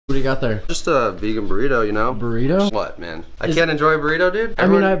What do you got there? Just a vegan burrito, you know? Burrito? What, man? I can't enjoy a burrito, dude?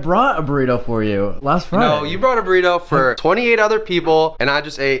 Everyone... I mean, I brought a burrito for you last Friday. No, you brought a burrito for 28 other people, and I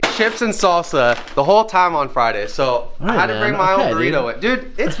just ate chips and salsa the whole time on Friday. So I had to bring my own burrito in.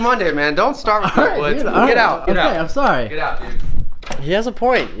 Dude, it's Monday, man. Don't start with my woods. Get out. Get out. I'm sorry. Get out, dude. He has a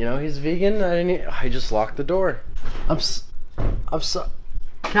point. You know, he's vegan. I just locked the door. I'm so.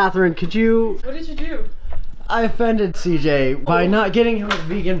 Catherine, could you? What did you do? I offended CJ by not getting him a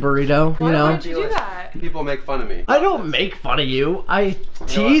vegan burrito. You know? Why did you do that? People make fun of me. I don't make fun of you. I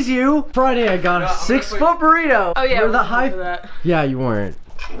tease you. Friday, I got a 6-foot burrito. Oh yeah, for the high. That. Yeah, you weren't.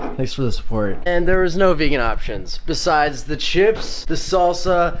 Thanks for the support. And there was no vegan options besides the chips, the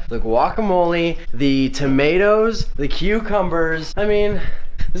salsa, the guacamole, the tomatoes, the cucumbers. I mean,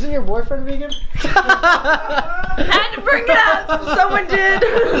 isn't your boyfriend vegan? I had to bring it up. Someone did.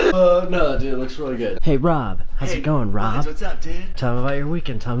 No, dude, it looks really good. Hey, Rob. How's it going, Rob? What's up, dude? Tell me about your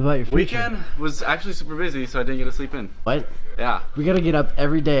weekend. Tell me about your future. Weekend was actually super busy, so I didn't get to sleep in. What? Yeah. We gotta get up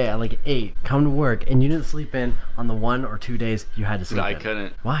every day at like 8, come to work, and you didn't sleep in on the 1 or 2 days you had to sleep in. I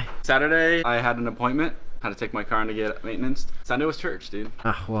couldn't. Why? Saturday, I had an appointment. Had to take my car in to get maintenance. Sunday was church, dude.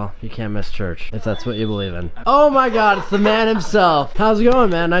 Ah, well, you can't miss church if that's what you believe in. Oh my God, it's the man himself. How's it going,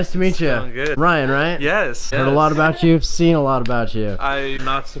 man? Nice to meet you. Going good. Ryan, right? Yes. Heard a lot about you, seen a lot about you. I'm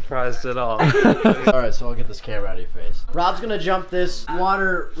not surprised at all. Alright, so I'll get this camera out of your face. Rob's gonna jump this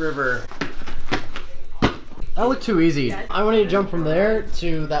water river. That looked too easy. I want you to jump from there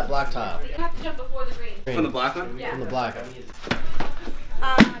to that black tile. You have to jump before the green. From the black one? Yeah. From the black.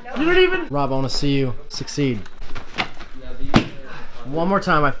 No. You didn't even. Rob, I want to see you succeed. One more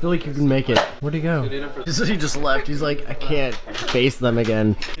time. I feel like you can make it. Where'd he go? He just left. He's like, I can't face them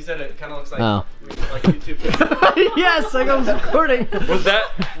again. He said it kind of looks like, like YouTube. Yes, like I was recording. Was that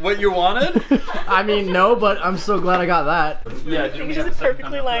what you wanted? I mean, no, but I'm so glad I got that. Yeah, Things just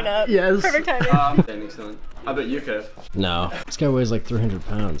perfectly line up. Yes. Perfect timing. Excellent. I bet you could. No. This guy weighs like 300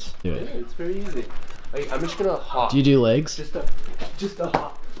 pounds. Do it. It's very easy. Like, I'm just gonna hop. Do you do legs? Just a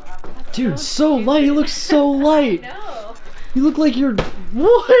hop. Dude, so light. You look so light. No. You look like you're.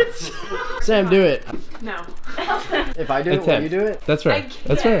 What? Sam, do it. No. If I do it, will you do it? That's right.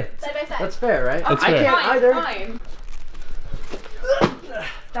 That's fair. Side by side. That's fair, right? That's I fair. can't either. Fine.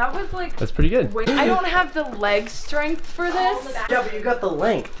 That was like. That's pretty good. I don't have the leg strength for this. Yeah, but you got the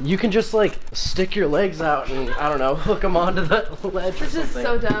length. You can just like stick your legs out and I don't know, hook them onto the ledge. This is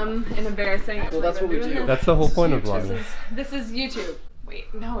so dumb and embarrassing. Well, that's what we do. That's the whole point of vlogging. This is YouTube.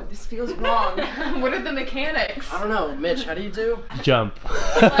 Wait, no, this feels wrong. What are the mechanics? I don't know, Mitch. How do you do? Jump.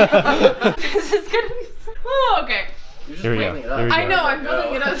 This is gonna be. Oh, okay. Here we go. Here we go. I know, I'm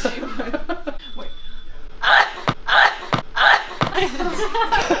building it up too much. Wait.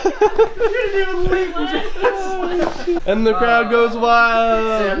 And the crowd goes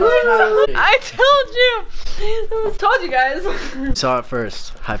wild. I told you guys. Saw it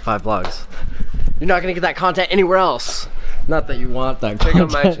first. Hi5 Vlogs. You're not gonna get that content anywhere else. Not that you want that Check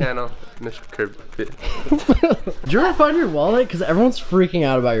content. out my channel, Mr. Kirby. Did you ever find your wallet? Because everyone's freaking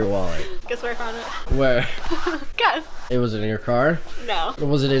out about your wallet. Guess where I found it? Where? Guess. It was in your car? No. Or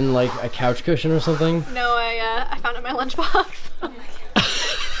was it in like a couch cushion or something? No, I found it in my lunchbox.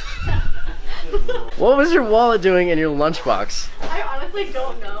 What was your wallet doing in your lunchbox? I honestly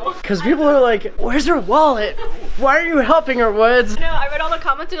don't know. Because people are like, where's her wallet? Why are you helping her, Woods? No, I read all the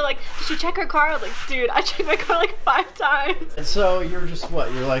comments. They're like, did she check her car? I was like, dude, I checked my car like 5 times. And so you're just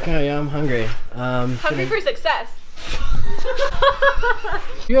what? You're like, oh yeah, I'm hungry. Hungry for success.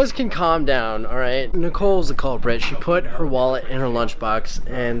 You guys can calm down, all right? Nicole's the culprit. She put her wallet in her lunchbox,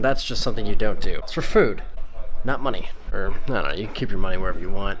 and that's just something you don't do. It's for food, not money. Or, I don't know, you can keep your money wherever you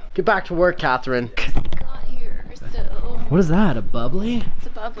want. Get back to work, Catherine. Got here, so. What is that, a bubbly? It's a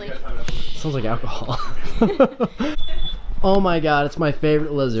bubbly. Sounds like alcohol. Oh my God, it's my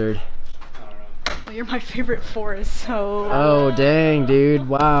favorite lizard. Well, you're my favorite forest, so. Oh, dang, dude,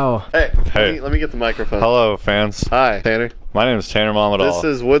 wow. Hey, let me get the microphone. Hello, fans. Hi, Tanner. My name is Tanner Mamadal. This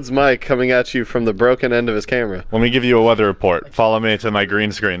is Woods Mike coming at you from the broken end of his camera. Let me give you a weather report. Follow me to my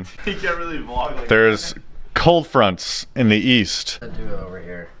green screen. You can't really vlog like There's cold fronts in the east. Do it over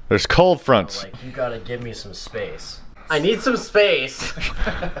here. There's cold fronts. Like, you gotta give me some space. I need some space.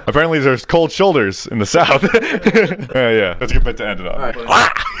 Apparently there's cold shoulders in the south. Yeah, that's a good bit to end it on.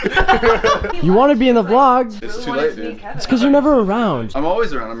 You want to be in the vlog? It's too late, dude. It's because you're never around. I'm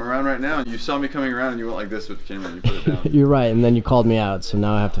always around. I'm around right now. You saw me coming around and you went like this with the camera and you put it down. You're right, and then you called me out, so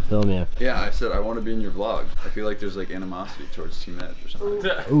now I have to film you. Yeah, I said I want to be in your vlog. I feel like there's like animosity towards Team Edge or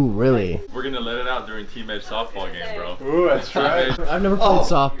something. Ooh, really? We're gonna let it out during Team Edge softball game, bro. Ooh, that's right. I've never played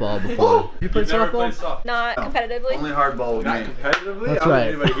softball before. You played Never softball? played softball. Not competitively. Only hardball with me. Competitively? That's I don't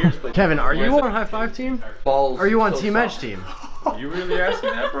right. think anybody here's played. Kevin, are you on Hi5 team? Balls. Are you on so Team Edge soft. team? You really asking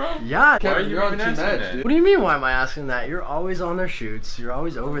that, bro? Yeah. Why are you You're on even Team asking Edge, that? dude. What do you mean, why am I asking that? You're always on their shoots. You're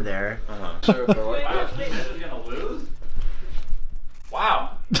always over there. Sure, if I like that. Team Edge is gonna lose?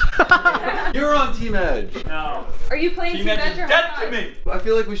 Wow. You're on Team Edge. No. Are you playing Team Edge is dead to me. I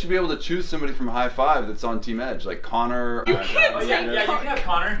feel like we should be able to choose somebody from Hi5 that's on Team Edge, like Connor. You can't Oh, yeah, you can have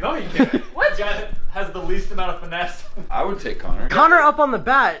Connor. No, you can't. What? The guy that has the least amount of finesse. I would take Connor. Connor up on the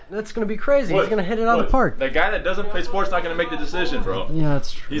bat. That's gonna be crazy. He's gonna hit it out of the park. The guy that doesn't play sports not gonna make the decision, bro. Yeah,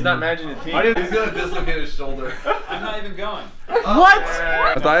 that's true. He's not managing the team. He's gonna dislocate his shoulder. I'm not even going. What?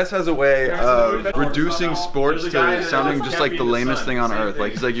 Matthias has a way of reducing sports There's a guy to that sounding can't just be like the in the lamest sun. thing on Same earth. thing.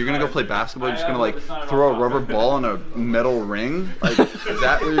 Like he's like, you're gonna go play basketball, you're just gonna like I have throw a the rubber sun ball in a metal ring. Like, is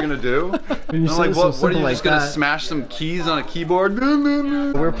that what you're gonna do? When you I'm say like, something what are simple you like just gonna that- smash some keys on a keyboard?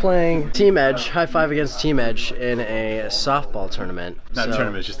 We're playing Team Edge, Hi5 against Team Edge in a softball tournament. Not a So-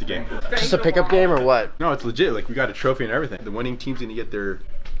 tournament, it's just a game. Just a pickup game or what? No, it's legit. Like, we got a trophy and everything. The winning team's gonna get their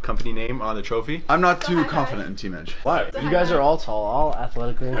company name on the trophy. I'm not too confident in Team Edge. Why? You guys are all tall, all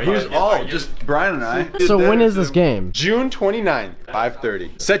athletically Here's inclined. all, just Brian and I. So when is this game? June 29th,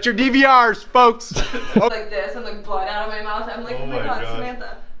 5:30. Set your DVRs, folks. Like this, I'm like blood out of my mouth. I'm like, oh my god,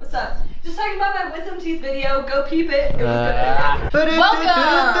 Samantha, what's up? Just talking about my wisdom teeth video. Go peep it. It was good.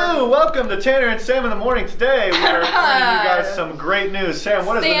 Welcome. Welcome to Tanner and Sam in the Morning. Today we are bringing you guys some great news. Sam,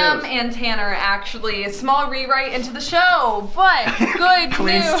 what is Sam the news? and Tanner actually a small rewrite into the show, but good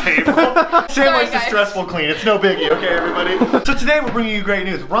Clean news. table. Sam Sorry, likes the guys. stressful clean. It's no biggie, okay, everybody? So today we're bringing you great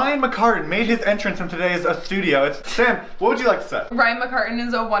news. Ryan McCartan made his entrance in today's studio. Sam, what would you like to say? Ryan McCartan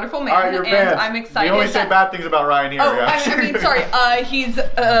is a wonderful man, All right, you're and banned. I'm excited. We only say that- bad things about Ryan here. Oh, guys. I mean, sorry. He's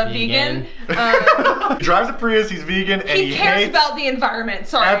vegan. He drives a Prius. He's vegan, and He cares hates about the environment.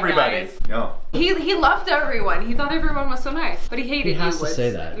 Sorry, everybody. guys. No. He loved everyone. He thought everyone was so nice, but he hated He has you. to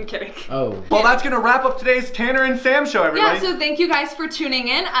say that. I'm kidding. Oh. Well, that's gonna wrap up today's Tanner and Sam show, everybody. Yeah, so thank you guys for tuning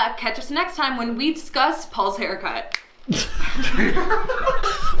in. Catch us next time when we discuss Paul's haircut.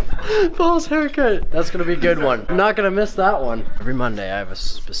 Paul's haircut. That's gonna be a good one. I'm not gonna miss that one. Every Monday I have a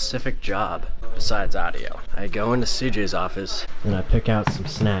specific job besides audio. I go into CJ's office and I pick out some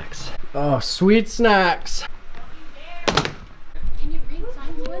snacks. Oh, sweet snacks. Can you read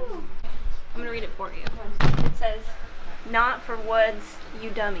signs, Woods? I'm gonna read it for you. It says, "Not for Woods, you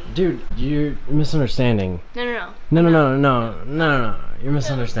dummy." Dude, you're misunderstanding. No, no, no. No. You're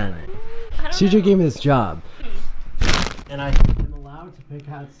misunderstanding. I don't CJ know. gave me this job. And I am allowed to pick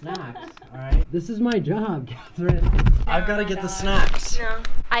out snacks, alright? This is my job, Catherine. I've gotta get the snacks. No.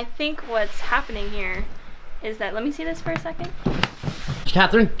 I think what's happening here is that, let me see this for a second.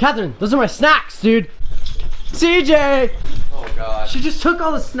 Catherine, those are my snacks, dude. CJ! Oh god. She just took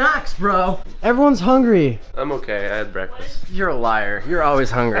all the snacks, bro. Everyone's hungry. I'm okay, I had breakfast. You're a liar. You're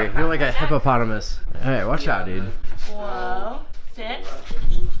always hungry. You're like a hippopotamus. Hey, watch out, dude. Whoa. Sit.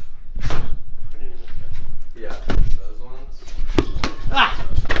 Yeah, those ones.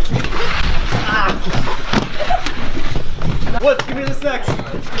 Let's give me the snacks.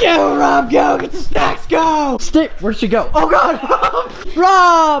 Go, Rob, go! Get the snacks, go! Stick, where'd she go? Oh god!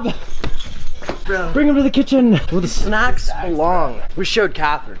 Rob! Bring him to the kitchen where the snacks belong. We showed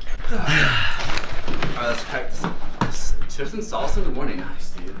Catherine. Alright, let's practice. Chips and salsa in the morning.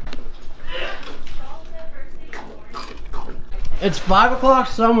 Nice, dude. It's 5 o'clock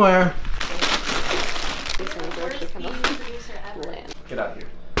somewhere. Get out of here.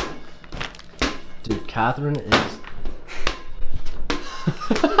 Dude, Catherine is...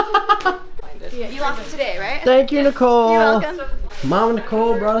 You lost it today, right? Thank you, Nicole. You're welcome. Mom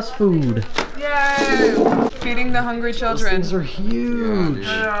Nicole brought us food. Yay! Feeding the hungry Those children. things are huge.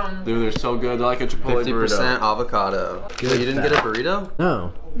 Dude, they're so good. They're like a Chipotle 50% burrito. avocado. Good. You didn't get a burrito?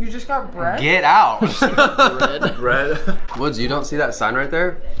 No. You just got bread? Get out! Bread. Woods, you don't see that sign right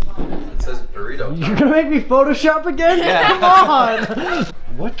there? It says burrito. You're gonna make me Photoshop again? Yeah. Come on!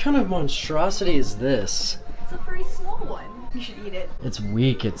 What kind of monstrosity is this? It's a very small one. You should eat it. It's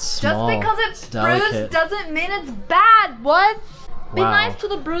weak, it's small. Just because it's it's delicate. bruised doesn't mean it's bad. What? Be Wow. nice to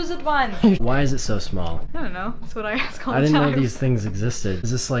the bruised one. Why is it so small? I don't know. That's what I ask all I the didn't time. know these things existed.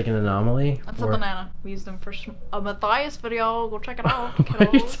 Is this like an anomaly? That's Or- a banana. We used them for a Matthias video. Go check it out. Why are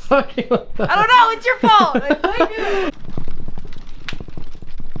you kiddos. talking like that? I don't know. It's your fault. Like, what do you do?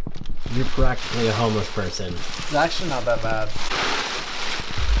 You're practically a homeless person. It's actually not that bad.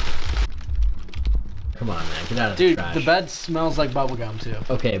 Come on, man. Get out of Dude, the trash. the bed smells like bubblegum too.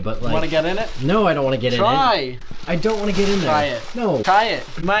 Okay, but like... Want to get in it? No, I don't want to get in it. Try. I don't want to get in there. Try it. No. Try it.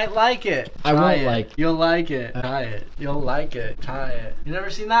 You might like it. I Try won't it. like. You'll like it. Try it. You'll like it. Try it. You never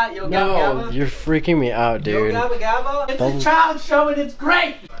seen that? Yo No, Gabba Gabba? you're freaking me out, dude. Yo Gabba Gabba? It's a child show and it's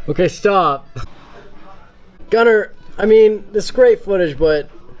great! Okay, stop. Gunner, I mean, this is great footage, but...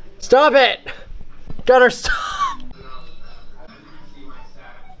 Stop it! Gunner, stop!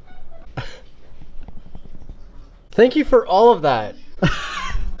 Thank you for all of that.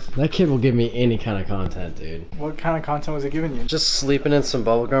 That kid will give me any kind of content, dude. What kind of content was it giving you? Just sleeping in some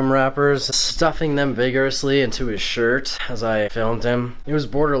bubblegum wrappers, stuffing them vigorously into his shirt as I filmed him. It was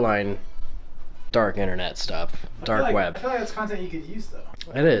borderline dark internet stuff, dark web. I feel like that's content you could use though.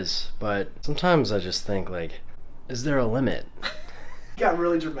 It is, but sometimes I just think like, is there a limit? Got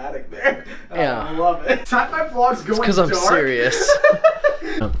really dramatic there. Yeah. I love it. Hi5 vlogs going Because I'm dark. serious.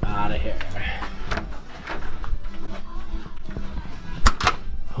 I'm out of here.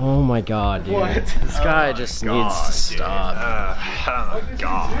 Oh my god, dude. What? This guy just needs to stop. Oh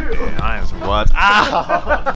god, dude. I am what?